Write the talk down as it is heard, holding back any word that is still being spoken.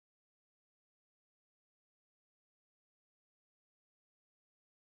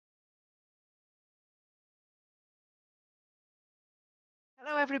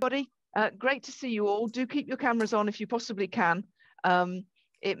Hello, everybody. Great to see you all. Do keep your cameras on if you possibly can.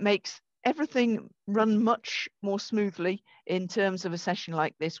 It makes everything run much more smoothly in terms of a session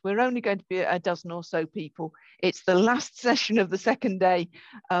like this. We're only going to be a dozen or so people. It's the last session of the second day.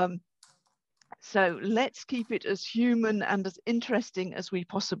 So let's keep it as human and as interesting as we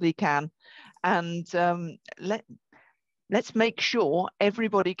possibly can. And let's make sure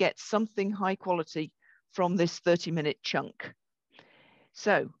everybody gets something high quality from this 30-minute chunk.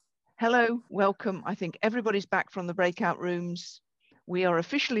 So, hello, welcome. I think everybody's back from the breakout rooms. We are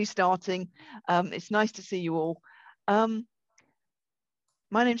officially starting. It's nice to see you all. My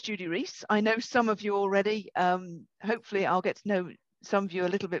name's Judy Rees. I know some of you already. Hopefully I'll get to know some of you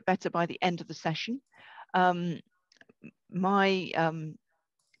a little bit better by the end of the session. My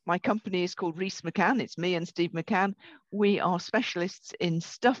company is called Rees McCann. It's me and Steve McCann. We are specialists in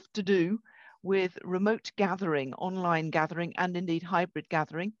stuff to do with remote gathering, online gathering, and indeed hybrid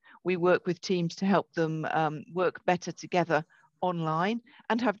gathering. We work with teams to help them work better together online,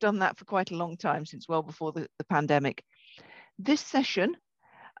 and have done that for quite a long time, since well before the pandemic. This session,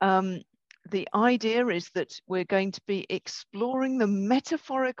 the idea is that we're going to be exploring the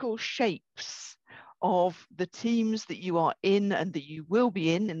metaphorical shapes of the teams that you are in and that you will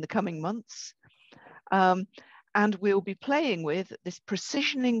be in the coming months. And we'll be playing with this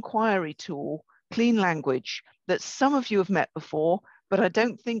precision inquiry tool, Clean Language, that some of you have met before, but I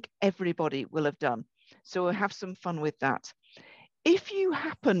don't think everybody will have done. So we'll have some fun with that. If you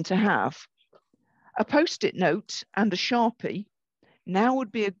happen to have a Post-it note and a Sharpie, now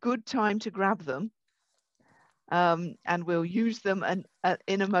would be a good time to grab them. And we'll use them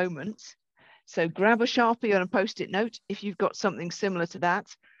in a moment. So grab a Sharpie and a Post-it note if you've got something similar to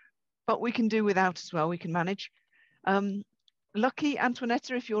that, but we can do without as well, we can manage. Lucky,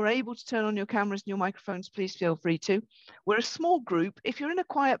 Antoinetta, if you're able to turn on your cameras and your microphones, please feel free to. We're a small group. If you're in a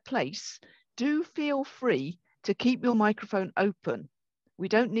quiet place, do feel free to keep your microphone open. We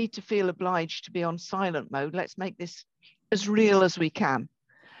don't need to feel obliged to be on silent mode. Let's make this as real as we can.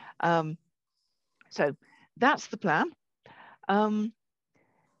 So that's the plan. As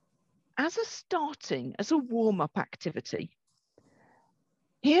a warm-up activity,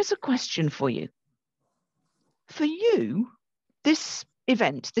 here's a question for you. For you, this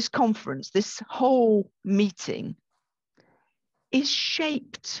event, this conference, this whole meeting is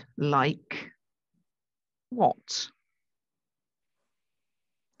shaped like what?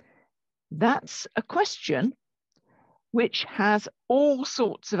 That's a question which has all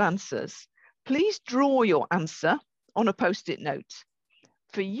sorts of answers. Please draw your answer on a Post-it note.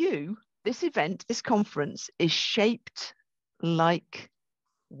 For you, this event, this conference is shaped like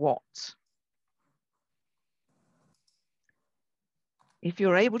what? If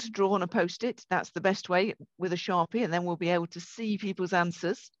you're able to draw on a Post-it, that's the best way, with a Sharpie, and then we'll be able to see people's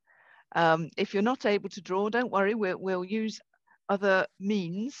answers. If you're not able to draw, don't worry, we'll use other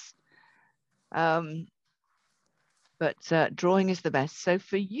means. But drawing is the best. So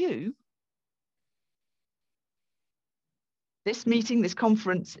for you, this meeting, this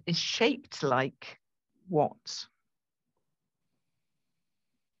conference is shaped like what?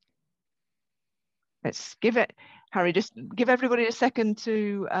 Let's give it, Harry, just give everybody a second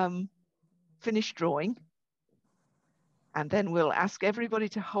to finish drawing. And then we'll ask everybody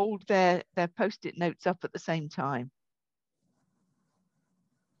to hold their Post-it notes up at the same time.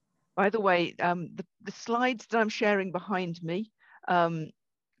 By the way, the slides that I'm sharing behind me,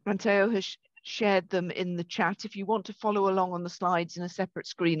 Matteo has shared them in the chat. If you want to follow along on the slides in a separate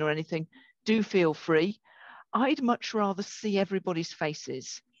screen or anything, do feel free. I'd much rather see everybody's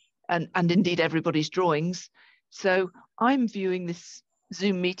faces and indeed everybody's drawings. So I'm viewing this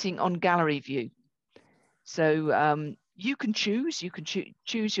Zoom meeting on gallery view. So you can choose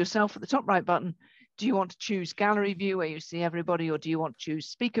yourself at the top right button. Do you want to choose gallery view where you see everybody, or do you want to choose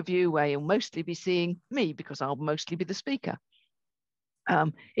speaker view where you'll mostly be seeing me because I'll mostly be the speaker?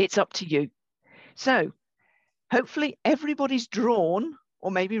 It's up to you. So hopefully everybody's drawn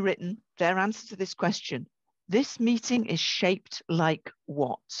or maybe written their answer to this question. This meeting is shaped like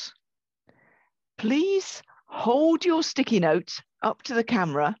what? Please hold your sticky note up to the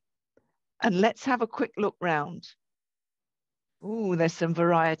camera and let's have a quick look round. Oh, there's some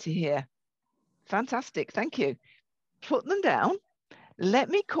variety here. Fantastic, thank you. Put them down. Let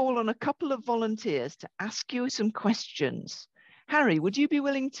me call on a couple of volunteers to ask you some questions. Harry, would you be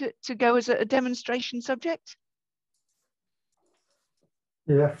willing to go as a demonstration subject?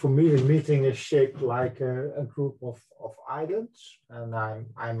 Yeah, for me, the meeting is shaped like a group of islands, and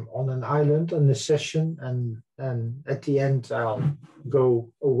I'm on an island in the session, and at the end I'll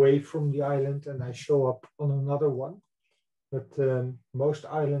go away from the island and I show up on another one. but most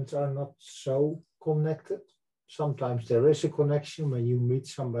islands are not so connected. Sometimes there is a connection when you meet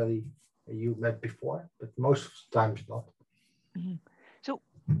somebody you met before, but most of the times not. Mm-hmm. So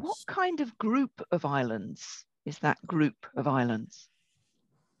what kind of group of islands is that group of islands?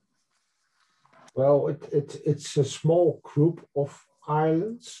 Well, it's a small group of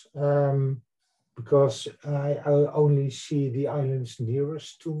islands because I only see the islands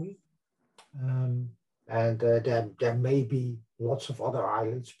nearest to me. And there may be lots of other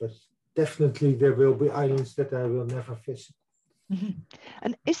islands, but definitely there will be islands that I will never visit. Mm-hmm.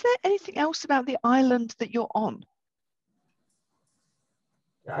 And is there anything else about the island that you're on?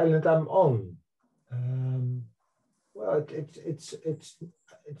 The island I'm on, well, it's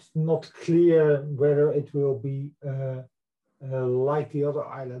not clear whether it will be like the other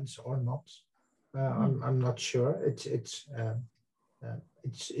islands or not. I'm not sure. It's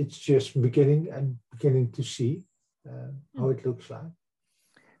just beginning to see how it looks like.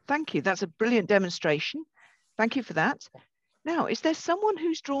 Thank you. That's a brilliant demonstration. Thank you for that. Now, is there someone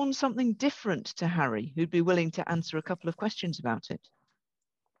who's drawn something different to Harry who'd be willing to answer a couple of questions about it?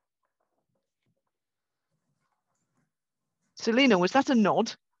 Selena, was that a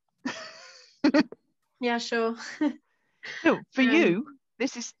nod? Yeah, sure. So for you,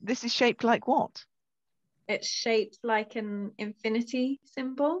 this is shaped like what? It's shaped like an infinity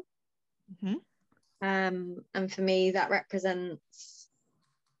symbol. Mm-hmm. And for me, that represents,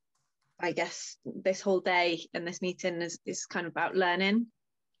 I guess, this whole day and this meeting is kind of about learning,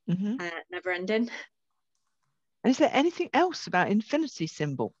 never ending. And is there anything else about infinity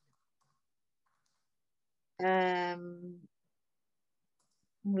symbol? I'm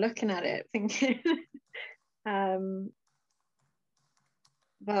looking at it thinking, well,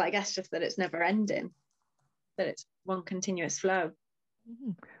 I guess just that it's never ending, that it's one continuous flow.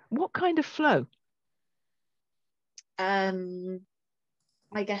 Mm-hmm. What kind of flow? I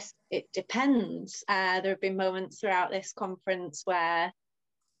guess it depends. There have been moments throughout this conference where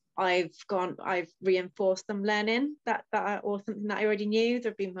I've reinforced them learning that or something that I already knew. There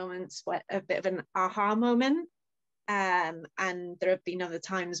have been moments where a bit of an aha moment, and there have been other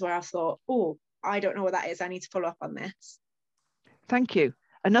times where I thought, oh, I don't know what that is. I need to follow up on this. Thank you.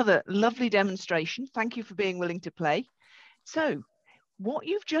 Another lovely demonstration. Thank you for being willing to play. So what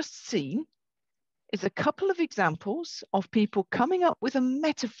you've just seen is a couple of examples of people coming up with a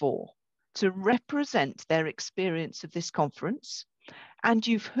metaphor to represent their experience of this conference. And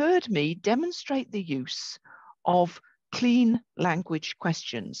you've heard me demonstrate the use of clean language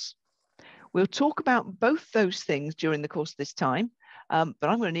questions. We'll talk about both those things during the course of this time, but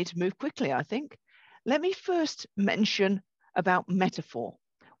I'm going to need to move quickly, I think. Let me first mention about metaphor.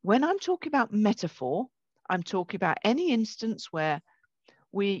 When I'm talking about metaphor, I'm talking about any instance where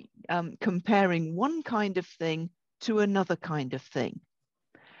we comparing one kind of thing to another kind of thing.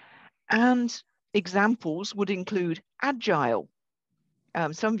 And examples would include agile.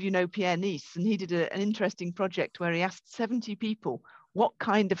 Some of you know Pierre Nice, and he did an interesting project where he asked 70 people, what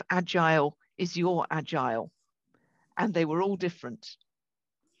kind of agile is your agile? And they were all different.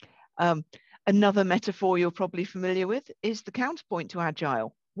 Another metaphor you're probably familiar with is the counterpoint to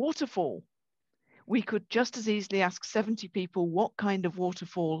agile, waterfall. We could just as easily ask 70 people, what kind of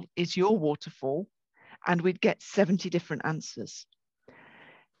waterfall is your waterfall? And we'd get 70 different answers.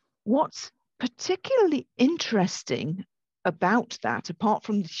 What's particularly interesting about that, apart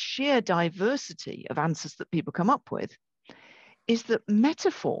from the sheer diversity of answers that people come up with, is that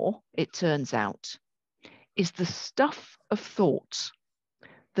metaphor, it turns out, is the stuff of thought,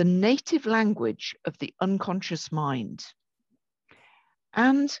 the native language of the unconscious mind.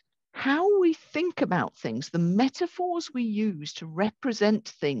 And how we think about things, the metaphors we use to represent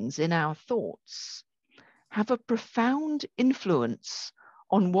things in our thoughts, have a profound influence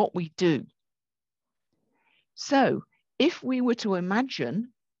on what we do. So if we were to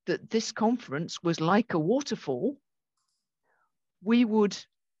imagine that this conference was like a waterfall, we would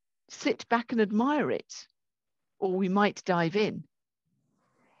sit back and admire it, or we might dive in.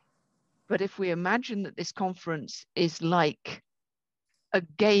 But if we imagine that this conference is like a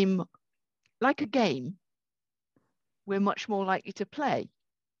game, we're much more likely to play.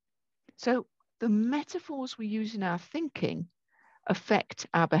 So the metaphors we use in our thinking affect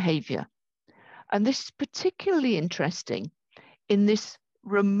our behavior. And this is particularly interesting in this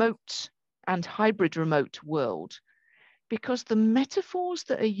remote and hybrid remote world, because the metaphors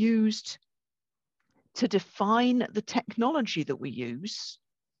that are used to define the technology that we use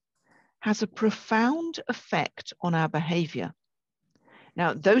has a profound effect on our behavior.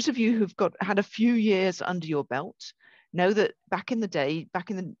 Now, those of you who've had a few years under your belt know that back in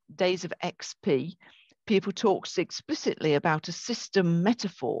the days of XP, people talks explicitly about a system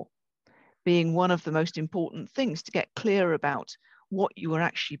metaphor being one of the most important things to get clear about what you are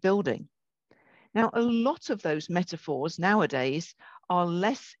actually building. Now, a lot of those metaphors nowadays are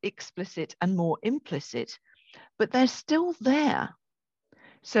less explicit and more implicit, but they're still there.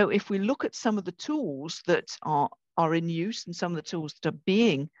 So if we look at some of the tools that are in use and some of the tools that are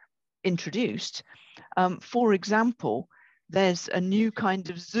being introduced, for example, there's a new kind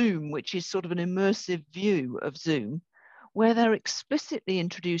of Zoom, which is sort of an immersive view of Zoom, where they're explicitly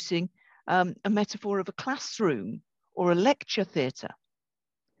introducing a metaphor of a classroom or a lecture theatre.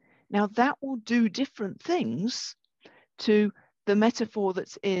 Now, that will do different things to the metaphor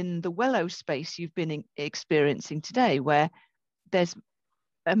that's in the Wello space you've been experiencing today, where there's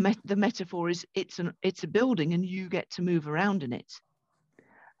the metaphor is it's a building and you get to move around in it.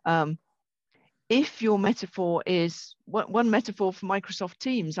 If your metaphor is, one metaphor for Microsoft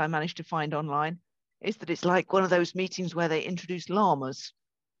Teams I managed to find online is that it's like one of those meetings where they introduce llamas.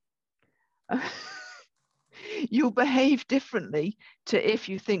 You'll behave differently to if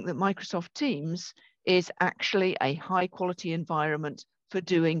you think that Microsoft Teams is actually a high quality environment for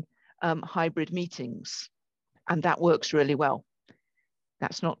doing hybrid meetings. And that works really well.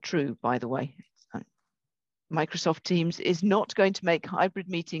 That's not true, by the way. Microsoft Teams is not going to make hybrid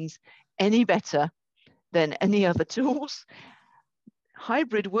meetings any better than any other tools.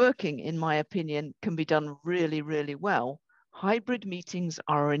 Hybrid working, in my opinion, can be done really, really well. Hybrid meetings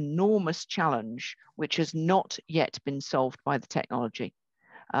are an enormous challenge, which has not yet been solved by the technology.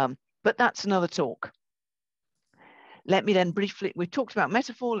 But that's another talk. Let me then briefly, we've talked about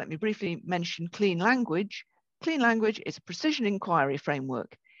metaphor, let me briefly mention clean language. Clean language is a precision inquiry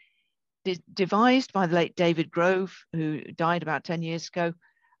framework devised by the late David Grove, who died about 10 years ago.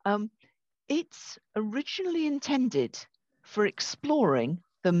 It's originally intended for exploring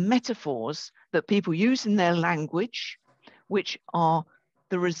the metaphors that people use in their language, which are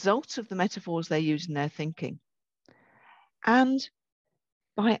the result of the metaphors they use in their thinking. And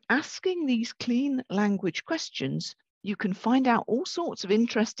by asking these clean language questions, you can find out all sorts of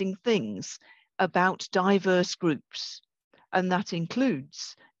interesting things about diverse groups, and that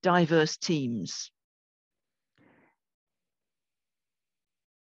includes diverse teams.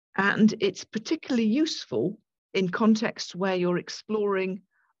 And it's particularly useful in contexts where you're exploring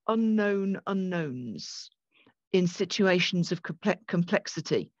unknown unknowns in situations of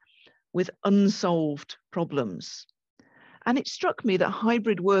complexity with unsolved problems. And it struck me that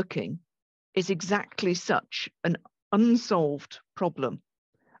hybrid working is exactly such an unsolved problem,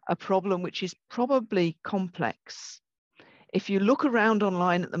 a problem which is probably complex. If you look around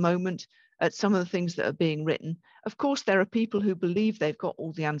online at the moment at some of the things that are being written, of course, there are people who believe they've got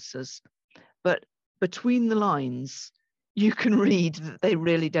all the answers, but between the lines, you can read that they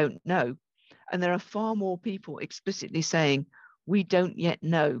really don't know. And there are far more people explicitly saying, we don't yet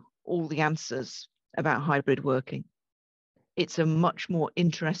know all the answers about hybrid working. It's a much more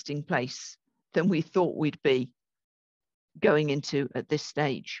interesting place than we thought we'd be going into at this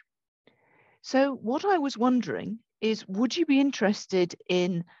stage. So what I was wondering is, would you be interested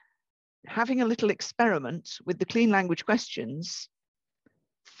in having a little experiment with the clean language questions,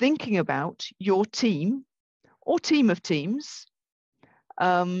 thinking about your team or team of teams,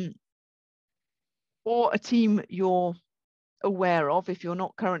 or a team you're aware of if you're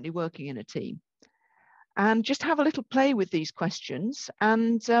not currently working in a team, and just have a little play with these questions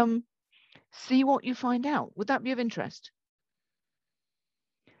and see what you find out. Would that be of interest?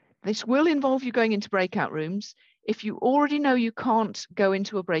 This will involve you going into breakout rooms. If you already know you can't go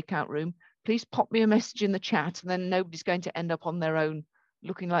into a breakout room, please pop me a message in the chat, and then nobody's going to end up on their own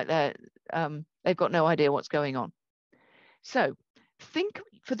looking like they've got no idea what's going on. So think,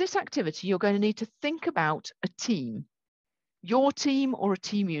 for this activity, you're going to need to think about a team, your team or a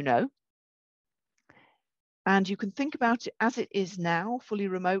team you know. And you can think about it as it is now, fully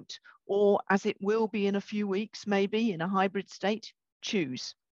remote, or as it will be in a few weeks, maybe in a hybrid state.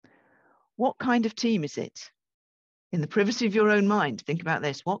 Choose. What kind of team is it? In the privacy of your own mind, think about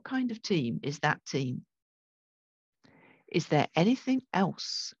this. What kind of team is that team? Is there anything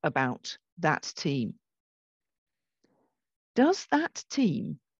else about that team? Does that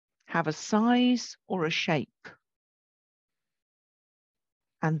team have a size or a shape?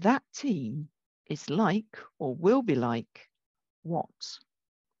 And that team is like, or will be like, what?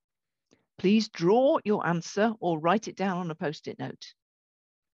 Please draw your answer or write it down on a post-it note.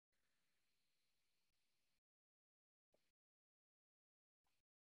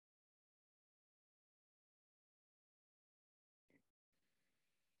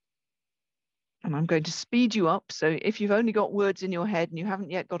 And I'm going to speed you up. So if you've only got words in your head and you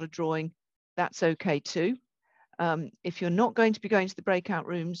haven't yet got a drawing, that's okay too. If you're not going to be going to the breakout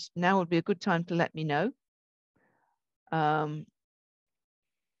rooms, now would be a good time to let me know. Or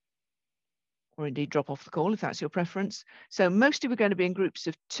indeed drop off the call if that's your preference. So mostly we're going to be in groups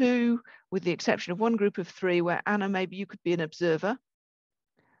of 2, with the exception of one group of 3 where Anna, maybe you could be an observer.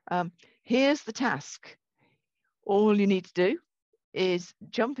 Here's the task. All you need to do is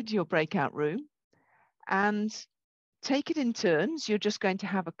jump into your breakout room and take it in turns. You're just going to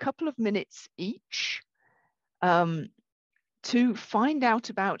have a couple of minutes each to find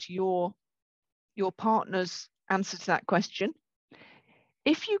out about your partner's answer to that question.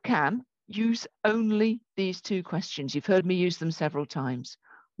 If you can, use only these 2 questions. You've heard me use them several times.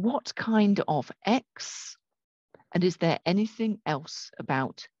 What kind of X? And is there anything else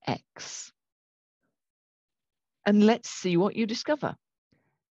about X? And let's see what you discover.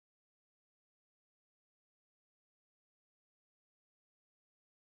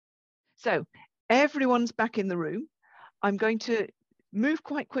 So everyone's back in the room. I'm going to move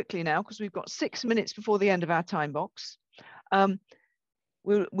quite quickly now because we've got 6 minutes before the end of our time box.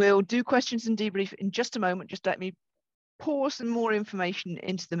 We'll do questions and debrief in just a moment. Just let me pour some more information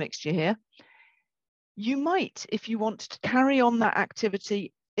into the mixture here. You might, if you want to carry on that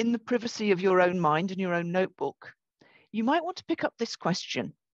activity in the privacy of your own mind and your own notebook, you might want to pick up this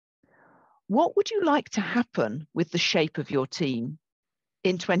question. What would you like to happen with the shape of your team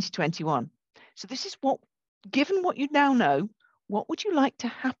in 2021? So this is what, given what you now know, what would you like to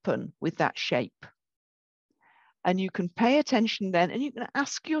happen with that shape? And you can pay attention then, and you can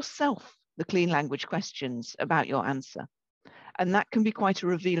ask yourself the clean language questions about your answer. And that can be quite a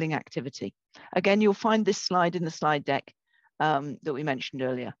revealing activity. Again, you'll find this slide in the slide deck that we mentioned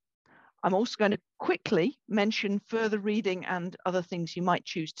earlier. I'm also going to quickly mention further reading and other things you might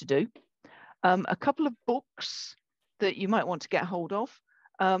choose to do. A couple of books that you might want to get hold of.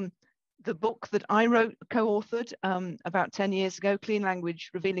 The book that I wrote, co-authored about 10 years ago, Clean Language,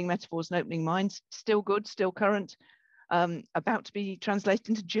 Revealing Metaphors and Opening Minds, still good, still current, about to be translated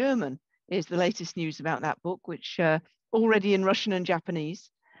into German is the latest news about that book, which already in Russian and Japanese.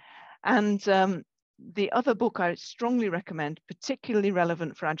 And the other book I strongly recommend, particularly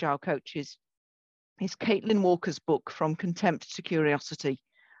relevant for Agile coaches, is Caitlin Walker's book, From Contempt to Curiosity.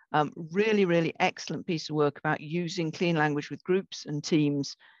 Really, really excellent piece of work about using clean language with groups and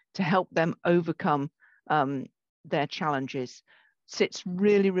teams to help them overcome their challenges. Sits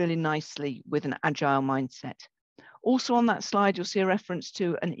really, really nicely with an agile mindset. Also on that slide, you'll see a reference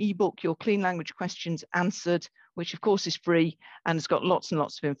to an ebook, Your Clean Language Questions Answered, which of course is free and has got lots and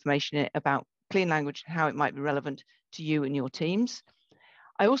lots of information in it about clean language and how it might be relevant to you and your teams.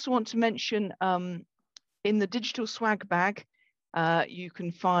 I also want to mention in the digital swag bag, you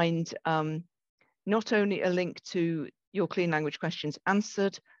can find not only a link to Your Clean Language Questions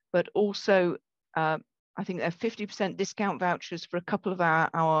Answered, but also I think there are 50% discount vouchers for a couple of our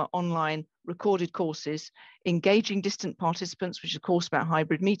online recorded courses, Engaging Distant Participants, which is a course about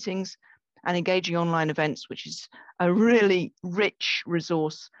hybrid meetings, and Engaging Online Events, which is a really rich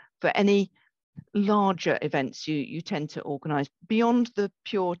resource for any larger events you tend to organize beyond the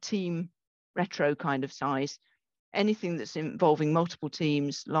pure team retro kind of size. Anything that's involving multiple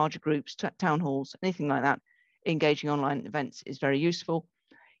teams, larger groups, town halls, anything like that, Engaging Online Events is very useful.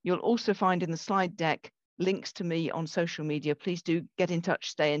 You'll also find in the slide deck links to me on social media. Please do get in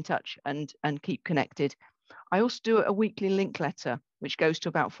touch, stay in touch, and keep connected. I also do a weekly link letter, which goes to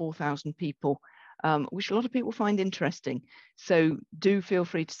about 4,000 people, which a lot of people find interesting. So do feel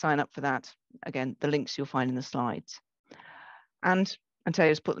free to sign up for that. Again, the links you'll find in the slides. And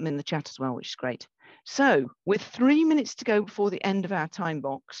Antonio's put them in the chat as well, which is great. So with 3 minutes to go before the end of our time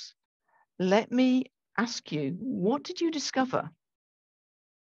box, let me ask you, what did you discover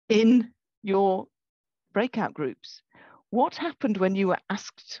in your breakout groups? What happened when you were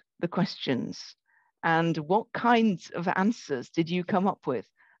asked the questions? And what kinds of answers did you come up with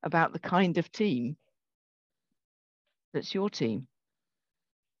about the kind of team that's your team?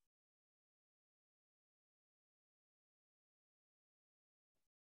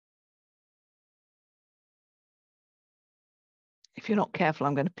 If you're not careful,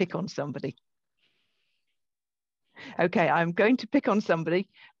 I'm going to pick on somebody. Okay, I'm going to pick on somebody,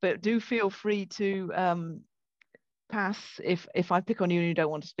 but do feel free to pass if I pick on you and you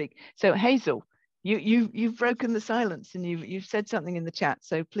don't want to speak. So Hazel, you've broken the silence and you've said something in the chat.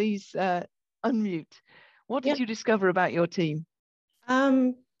 So please unmute. What did you discover about your team?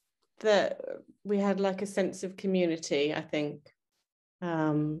 That we had like a sense of community, I think.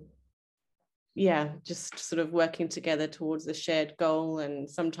 Yeah, just sort of working together towards a shared goal. And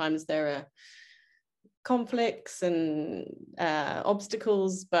sometimes there are conflicts and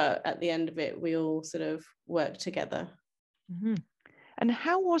obstacles, but at the end of it, we all sort of work together. Mm-hmm. And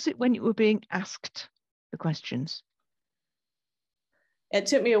how was it when you were being asked the questions? It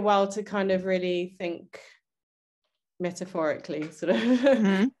took me a while to kind of really think metaphorically, sort of.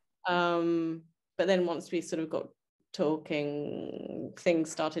 Mm-hmm. But then once we sort of got talking, things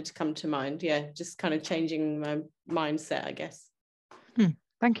started to come to mind. Yeah, just kind of changing my mindset, I guess.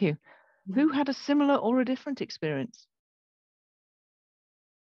 Thank you. Who had a similar or a different experience?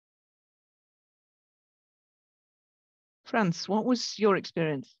 Franz, what was your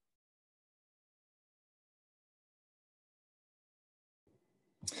experience?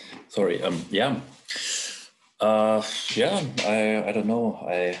 Sorry. Yeah. Yeah. I don't know.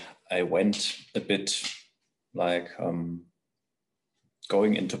 I went a bit like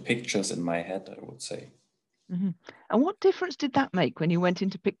going into pictures in my head, I would say. Mm-hmm. And what difference did that make when you went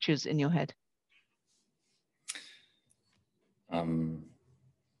into pictures in your head?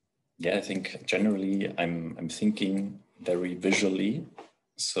 Yeah, I think generally I'm thinking very visually,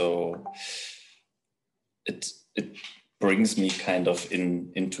 so it brings me kind of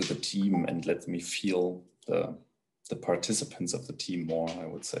into the team and lets me feel the participants of the team more, I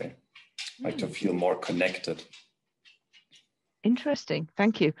would say. Like to feel more connected. Interesting,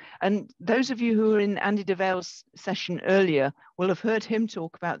 thank you. And those of you who were in Andy DeVale's session earlier will have heard him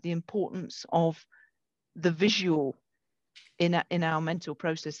talk about the importance of the visual in our mental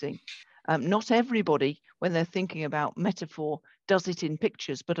processing. Not everybody, when they're thinking about metaphor, does it in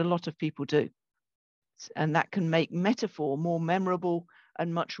pictures, but a lot of people do. And that can make metaphor more memorable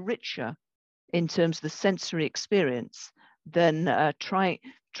and much richer in terms of the sensory experience than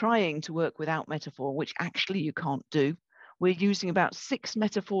trying to work without metaphor, which actually you can't do. We're using about 6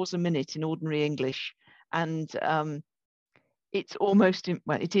 metaphors a minute in ordinary English, and it's almost,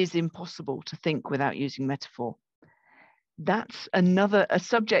 well, it is impossible to think without using metaphor. That's another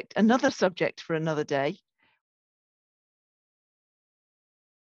subject for another day.